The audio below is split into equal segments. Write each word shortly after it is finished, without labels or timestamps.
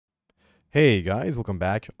Hey guys, welcome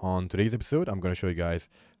back. On today's episode, I'm going to show you guys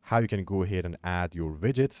how you can go ahead and add your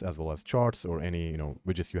widgets as well as charts or any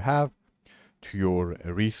widgets you have to your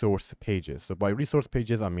resource pages. So by resource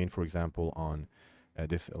pages, I mean, for example, on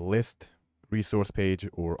this list resource page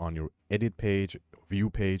or on your edit page, view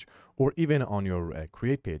page, or even on your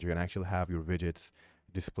create page, you can actually have your widgets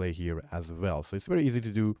display here as well. So it's very easy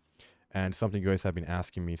to do and something you guys have been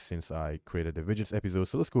asking me since I created the widgets episode.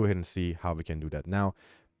 So let's go ahead and see how we can do that. Now,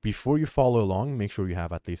 before you follow along, make sure you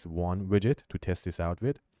have at least one widget to test this out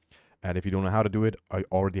with. And if you don't know how to do it, I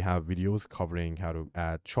already have videos covering how to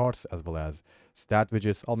add charts as well as stat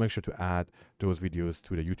widgets. I'll make sure to add those videos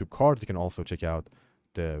to the YouTube cards. You can also check out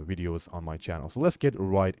the videos on my channel. So let's get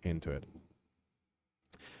right into it.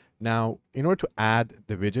 Now, in order to add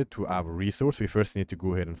the widget to our resource, we first need to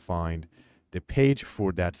go ahead and find the page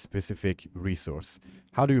for that specific resource.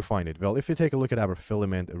 How do you find it? Well, if you take a look at our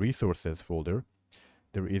Filament resources folder,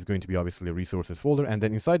 there is going to be obviously a resources folder. And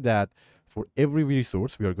then inside that, for every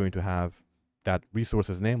resource, we are going to have that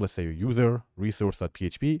resource's name, let's say user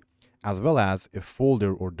resource.php, as well as a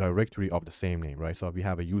folder or directory of the same name, right? So we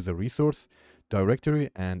have a user resource directory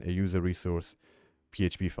and a user resource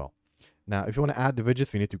PHP file. Now, if you want to add the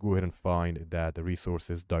widgets, we need to go ahead and find that the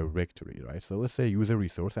resources directory, right? So let's say user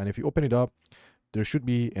resource. And if you open it up, there should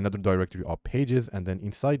be another directory of pages. And then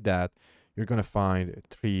inside that, you're going to find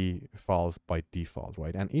 3 files by default,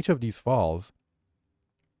 right? And each of these files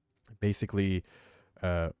basically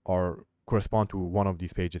correspond to one of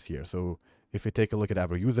these pages here. So if we take a look at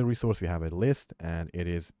our user resource, we have a list and it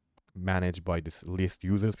is managed by this list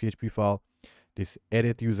users PHP file. This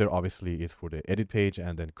edit user obviously is for the edit page,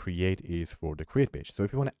 and then create is for the create page. So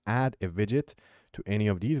if you want to add a widget to any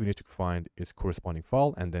of these, we need to find its corresponding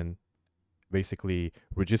file and then basically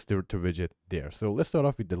register to widget there. So let's start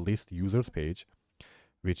off with the list users page,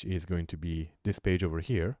 which is going to be this page over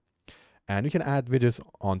here. And you can add widgets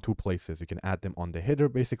on 2 places. You can add them on the header,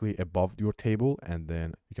 basically above your table, and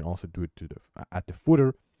then you can also do it to at the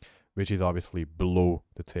footer, which is obviously below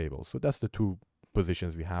the table. So that's the 2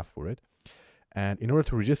 positions we have for it. And in order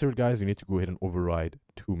to register it, guys, you need to go ahead and override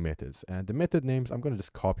 2 methods. And the method names, I'm going to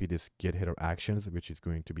just copy this get header actions, which is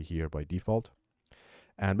going to be here by default.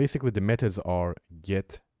 And basically the methods are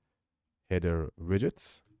get header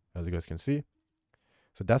widgets, as you guys can see.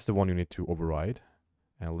 So that's the one you need to override.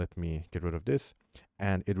 And let me get rid of this.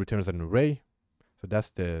 And it returns an array. So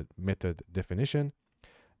that's the method definition.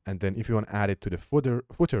 And then if you want to add it to the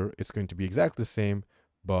footer, it's going to be exactly the same,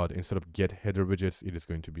 but instead of get header widgets, it is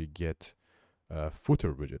going to be get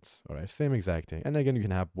footer widgets. All right, same exact thing. And again, you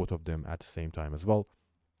can have both of them at the same time as well.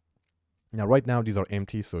 Now, right now, these are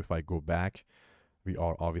empty. So if I go back, we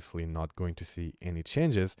are obviously not going to see any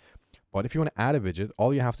changes. But if you want to add a widget,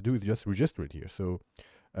 all you have to do is just register it here. So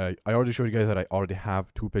I already showed you guys that I already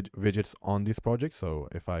have 2 widgets on this project. So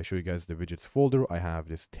if I show you guys the widgets folder, I have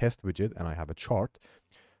this test widget and I have a chart.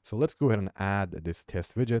 So let's go ahead and add this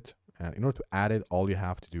test widget. And in order to add it, all you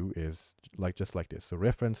have to do is just like this. So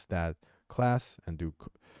reference that class and do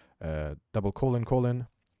double colon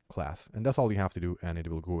class. And that's all you have to do. And it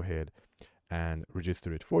will go ahead and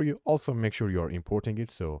register it for you. Also, make sure you are importing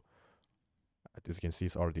it. So as you can see,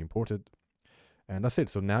 it's already imported. And that's it.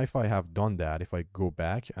 So now if I have done that, if I go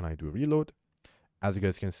back and I do a reload, as you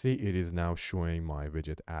guys can see, it is now showing my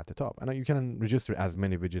widget at the top. And you can register as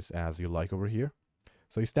many widgets as you like over here.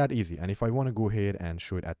 So it's that easy. And if I want to go ahead and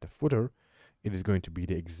show it at the footer, it is going to be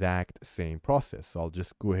the exact same process. So I'll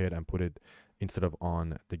just go ahead and put it instead of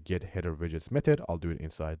on the get header widgets method, I'll do it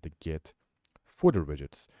inside the get footer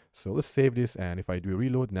widgets. So let's save this. And if I do a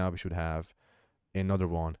reload, now we should have another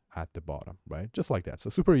one at the bottom, right? Just like that. So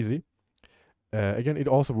super easy. Again, it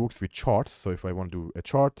also works with charts. So if I want to do a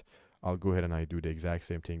chart, I'll go ahead and I do the exact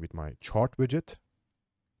same thing with my chart widget.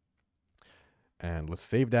 And let's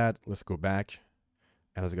save that. Let's go back.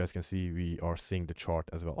 And as you guys can see, we are seeing the chart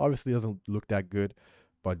as well. Obviously, it doesn't look that good,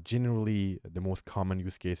 but generally, the most common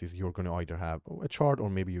use case is you're going to either have a chart or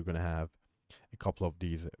maybe you're going to have a couple of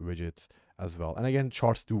these widgets as well. And again,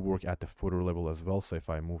 charts do work at the footer level as well. So if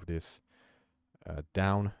I move this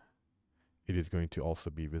down, it is going to also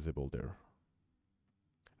be visible there,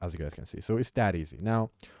 as you guys can see. So it's that easy. Now,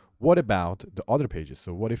 what about the other pages?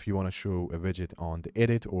 So what if you want to show a widget on the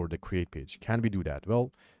edit or the create page? Can we do that?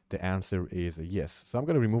 Well, the answer is yes. So I'm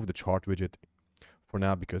going to remove the chart widget for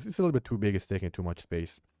now because it's a little bit too big. It's taking too much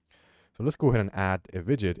space. So let's go ahead and add a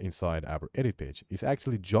widget inside our edit page. It's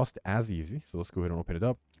actually just as easy. So let's go ahead and open it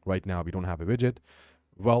up. Right now, we don't have a widget.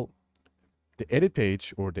 Well, the edit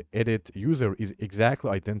page or the edit user is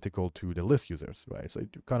exactly identical to the list users, right? So it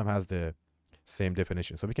kind of has the same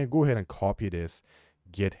definition. So we can go ahead and copy this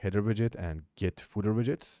get header widget and get footer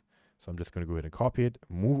widgets. So I'm just going to go ahead and copy it,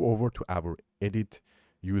 move over to our edit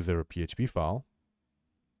user PHP file,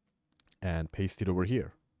 and paste it over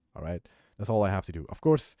here. All right, that's all I have to do. Of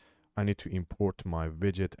course, I need to import my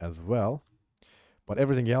widget as well, but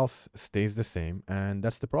everything else stays the same, and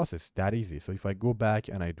that's the process. That easy. So if I go back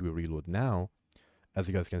and I do a reload now, as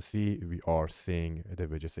you guys can see, we are seeing the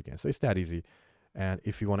widgets again. So it's that easy. And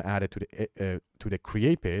if you want to add it to the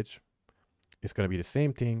create page, it's going to be the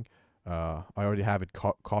same thing. I already have it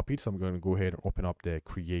copied, so I'm going to go ahead and open up the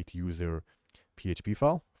create user PHP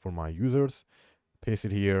file for my users, paste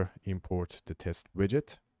it here, import the test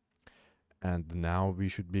widget, and now we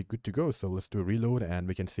should be good to go. So let's do a reload, and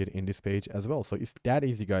we can see it in this page as well. So it's that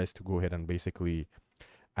easy, guys, to go ahead and basically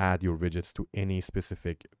add your widgets to any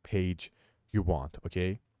specific page you want.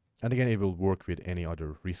 Okay, and again, it will work with any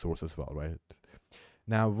other resource as well, right?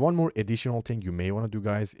 Now, one more additional thing you may want to do,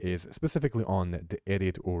 guys, is specifically on the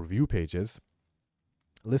edit or view pages.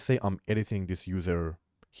 Let's say I'm editing this user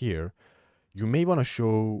here. You may want to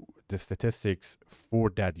show the statistics for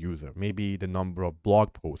that user, maybe the number of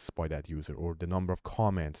blog posts by that user or the number of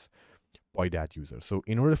comments by that user. So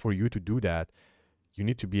in order for you to do that, you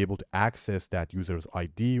need to be able to access that user's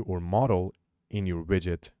ID or model in your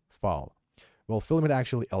widget file. Well, Filament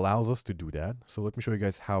actually allows us to do that. So let me show you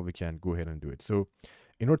guys how we can go ahead and do it. So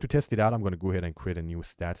in order to test it out, I'm going to go ahead and create a new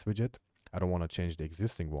stats widget. I don't want to change the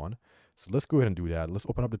existing one. So let's go ahead and do that. Let's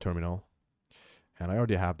open up the terminal. And I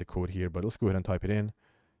already have the code here, but let's go ahead and type it in.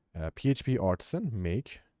 PHP artisan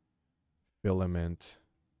make filament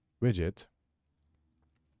widget.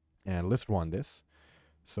 And let's run this.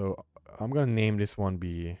 So I'm going to name this one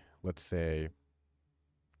be, let's say,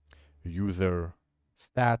 user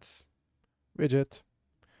stats widget.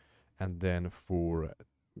 And then for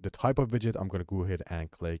the type of widget, I'm going to go ahead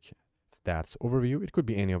and click stats overview. It could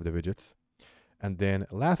be any of the widgets. And then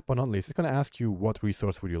last but not least, it's going to ask you what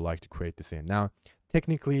resource would you like to create this in. Now,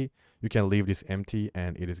 technically, you can leave this empty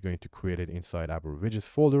and it is going to create it inside our widgets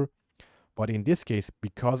folder. But in this case,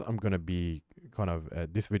 because I'm going to be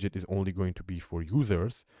this widget is only going to be for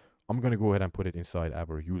users, I'm going to go ahead and put it inside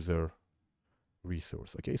our user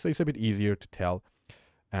resource. Okay, so it's a bit easier to tell.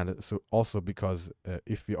 And so also because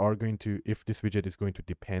if this widget is going to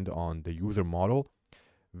depend on the user model,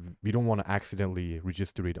 we don't want to accidentally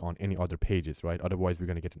register it on any other pages, right? Otherwise, we're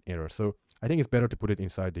going to get an error. So I think it's better to put it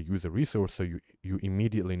inside the user resource so you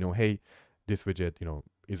immediately know, hey, this widget,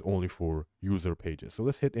 is only for user pages. So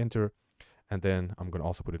let's hit enter, and then I'm going to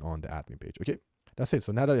also put it on the admin page. Okay, that's it.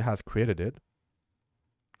 So now that it has created it,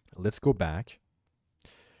 let's go back.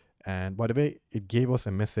 And by the way, it gave us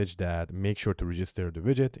a message that make sure to register the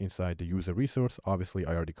widget inside the user resource. Obviously,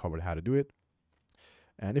 I already covered how to do it.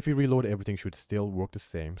 And if we reload, everything should still work the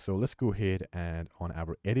same. So let's go ahead and on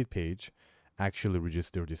our edit page, actually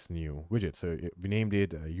register this new widget. So we named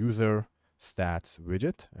it user stats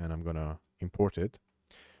widget, and I'm going to import it.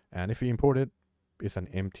 And if we import it, it's an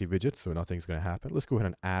empty widget, so nothing's going to happen. Let's go ahead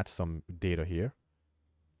and add some data here.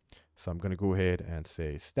 So I'm going to go ahead and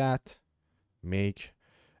say stat make,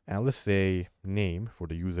 and let's say name for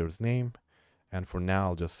the user's name. And for now,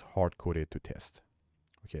 I'll just hard code it to test.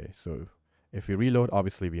 Okay, so if we reload,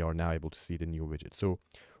 obviously we are now able to see the new widget. So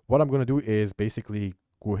what I'm going to do is basically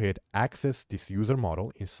go ahead, access this user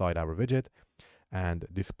model inside our widget and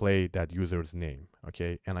display that user's name.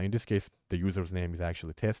 Okay, and in this case, the user's name is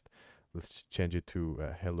actually test. Let's change it to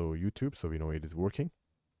hello YouTube so we know it is working.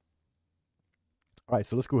 All right,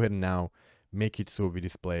 so let's go ahead and now make it so we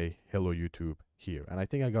display hello YouTube here. And I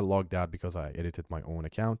think I got logged out because I edited my own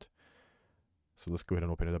account. So let's go ahead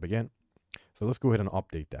and open it up again. So let's go ahead and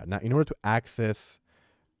update that. Now, in order to access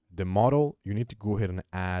the model, you need to go ahead and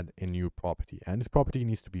add a new property. And this property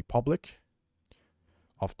needs to be public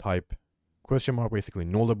of type question mark, basically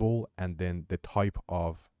nullable, and then the type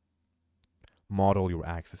of model you're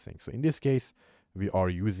accessing. So in this case, we are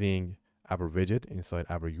using our widget inside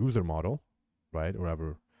our user model, right? Or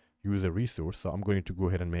our user resource. So I'm going to go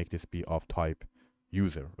ahead and make this be of type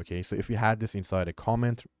user. Okay. So if you had this inside a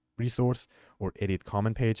comment resource or edit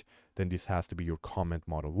comment page, then this has to be your comment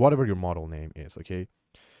model, whatever your model name is. Okay.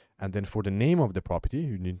 And then for the name of the property,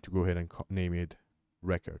 you need to go ahead and name it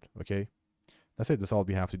record. Okay. That's it. That's all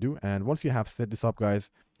we have to do. And once you have set this up, guys,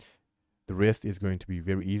 the rest is going to be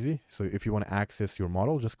very easy. So if you want to access your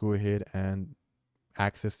model, just go ahead and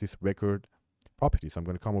access this record property. So I'm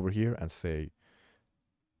going to come over here and say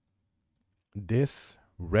this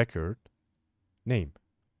record name.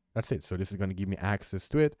 That's it. So this is going to give me access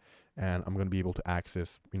to it, and I'm going to be able to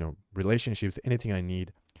access, relationships, anything I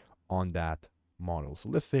need on that model. So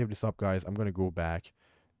let's save this up, guys. I'm going to go back,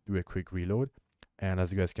 do a quick reload. And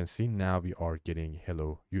as you guys can see, now we are getting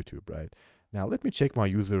hello YouTube, right? Now let me check my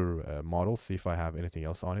user model, see if I have anything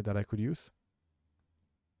else on it that I could use.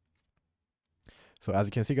 So as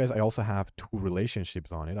you can see, guys, I also have two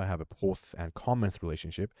relationships on it. I have a posts and comments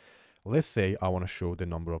relationship. Let's say I want to show the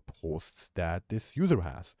number of posts that this user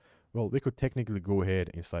has. Well, we could technically go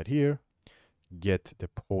ahead inside here, get the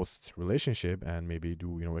posts relationship, and maybe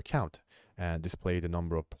do, a count and display the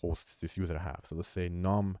number of posts this user has. So let's say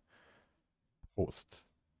num posts,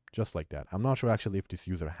 just like that. I'm not sure actually if this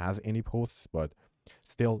user has any posts, but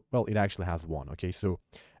still, well, it actually has one. Okay, so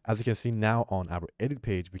as you can see now on our edit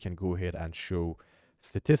page, we can go ahead and show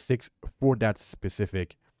statistics for that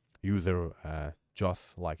specific user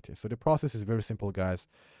just like this. So the process is very simple, guys.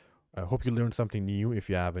 I hope you learned something new. If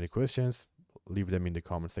you have any questions, leave them in the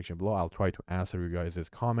comment section below. I'll try to answer you guys'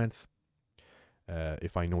 comments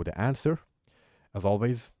if I know the answer. As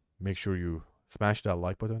always, make sure you smash that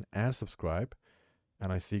like button and subscribe.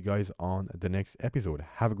 And I see you guys on the next episode.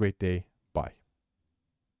 Have a great day. Bye.